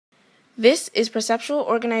This is perceptual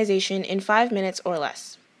organization in 5 minutes or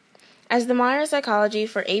less. As the Meyer Psychology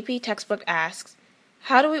for AP textbook asks,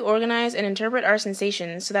 how do we organize and interpret our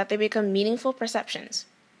sensations so that they become meaningful perceptions?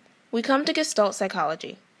 We come to Gestalt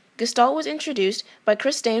psychology. Gestalt was introduced by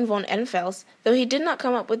Christian von Ehrenfels, though he did not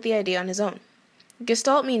come up with the idea on his own.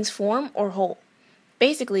 Gestalt means form or whole.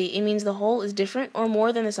 Basically, it means the whole is different or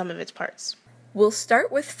more than the sum of its parts. We'll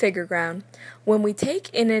start with Figureground. When we take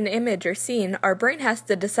in an image or scene, our brain has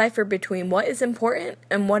to decipher between what is important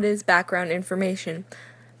and what is background information.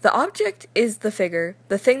 The object is the figure,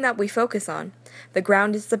 the thing that we focus on. The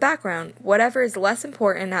ground is the background, whatever is less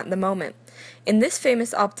important at the moment. In this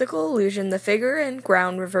famous optical illusion, the figure and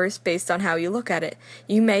ground reverse based on how you look at it.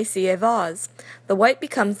 You may see a vase. The white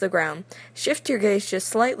becomes the ground. Shift your gaze just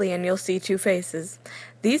slightly and you'll see two faces.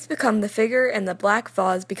 These become the figure and the black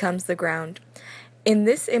vase becomes the ground. In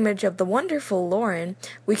this image of the wonderful Lauren,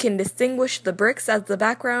 we can distinguish the bricks as the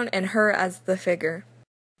background and her as the figure.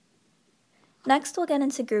 Next, we'll get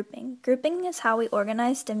into grouping. Grouping is how we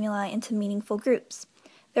organize stimuli into meaningful groups.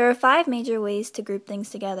 There are 5 major ways to group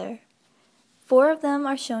things together. 4 of them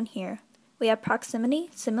are shown here. We have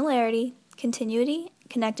proximity, similarity, continuity,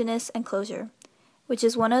 connectedness, and enclosure, which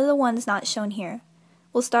is one of the ones not shown here.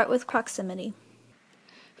 We'll start with proximity.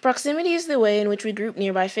 Proximity is the way in which we group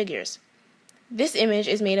nearby figures. This image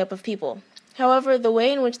is made up of people. However, the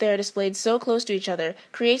way in which they are displayed so close to each other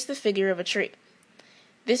creates the figure of a tree.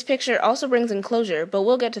 This picture also brings enclosure, but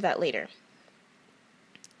we'll get to that later.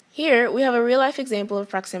 Here, we have a real-life example of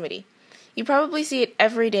proximity. You probably see it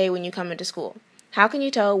every day when you come into school. How can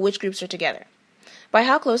you tell which groups are together? By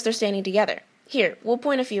how close they're standing together. Here, we'll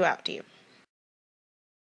point a few out to you.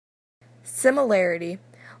 Similarity.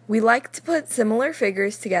 We like to put similar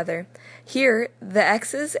figures together. Here, the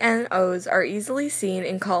X's and O's are easily seen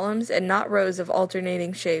in columns and not rows of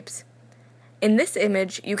alternating shapes. In this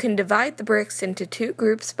image, you can divide the bricks into 2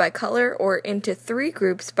 groups by color or into 3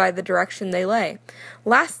 groups by the direction they lay.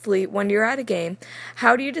 Lastly, when you're at a game,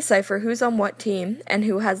 how do you decipher who's on what team and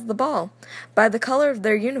who has the ball? By the color of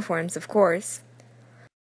their uniforms, of course.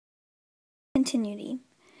 Continuity.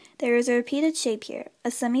 There is a repeated shape here,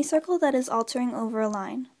 a semicircle that is altering over a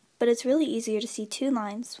line, but it's really easier to see 2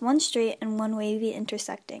 lines, one straight and one wavy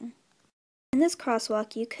intersecting. In this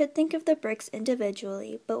crosswalk, you could think of the bricks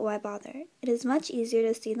individually, but why bother? It is much easier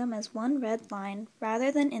to see them as one red line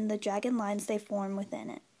rather than in the jagged lines they form within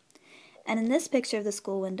it. And in this picture of the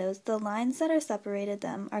school windows, the lines that are separated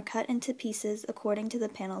them are cut into pieces according to the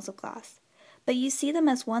panels of glass. But you see them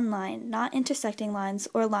as one line, not intersecting lines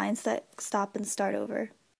or lines that stop and start over.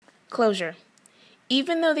 Closure.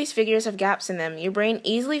 Even though these figures have gaps in them, your brain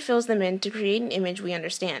easily fills them in to create an image we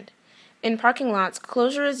understand. In parking lots,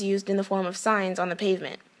 closure is used in the form of signs on the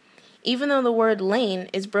pavement. Even though the word lane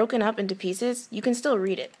is broken up into pieces, you can still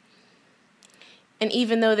read it. And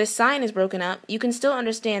even though this sign is broken up, you can still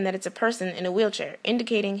understand that it's a person in a wheelchair,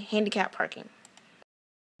 indicating handicap parking.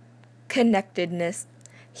 Connectedness.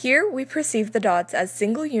 Here we perceive the dots as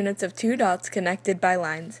single units of 2 dots connected by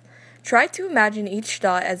lines. Try to imagine each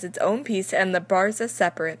dot as its own piece and the bars as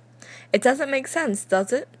separate. It doesn't make sense,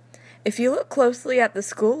 does it? If you look closely at the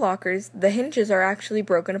school lockers, the hinges are actually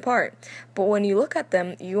broken apart, but when you look at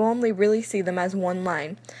them, you only really see them as one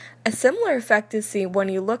line. A similar effect is seen when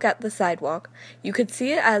you look at the sidewalk. You could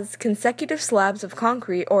see it as consecutive slabs of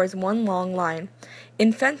concrete or as one long line.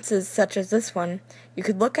 In fences such as this one, you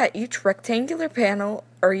could look at each rectangular panel,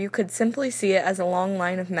 or you could simply see it as a long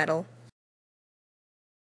line of metal.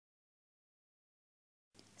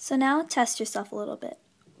 So now test yourself a little bit.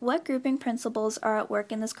 What grouping principles are at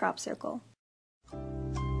work in this crop circle?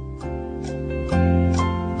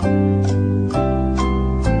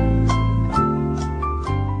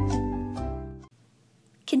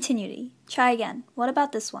 Continuity. Try again. What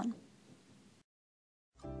about this one?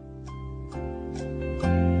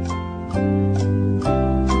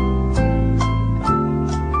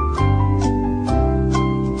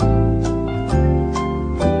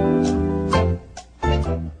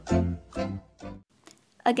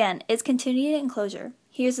 Again, it's continuity and enclosure.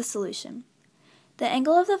 Here's the solution. The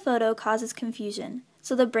angle of the photo causes confusion,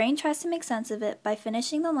 so the brain tries to make sense of it by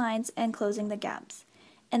finishing the lines and closing the gaps.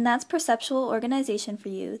 And that's perceptual organization for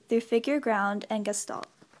you through Figureground and Gestalt.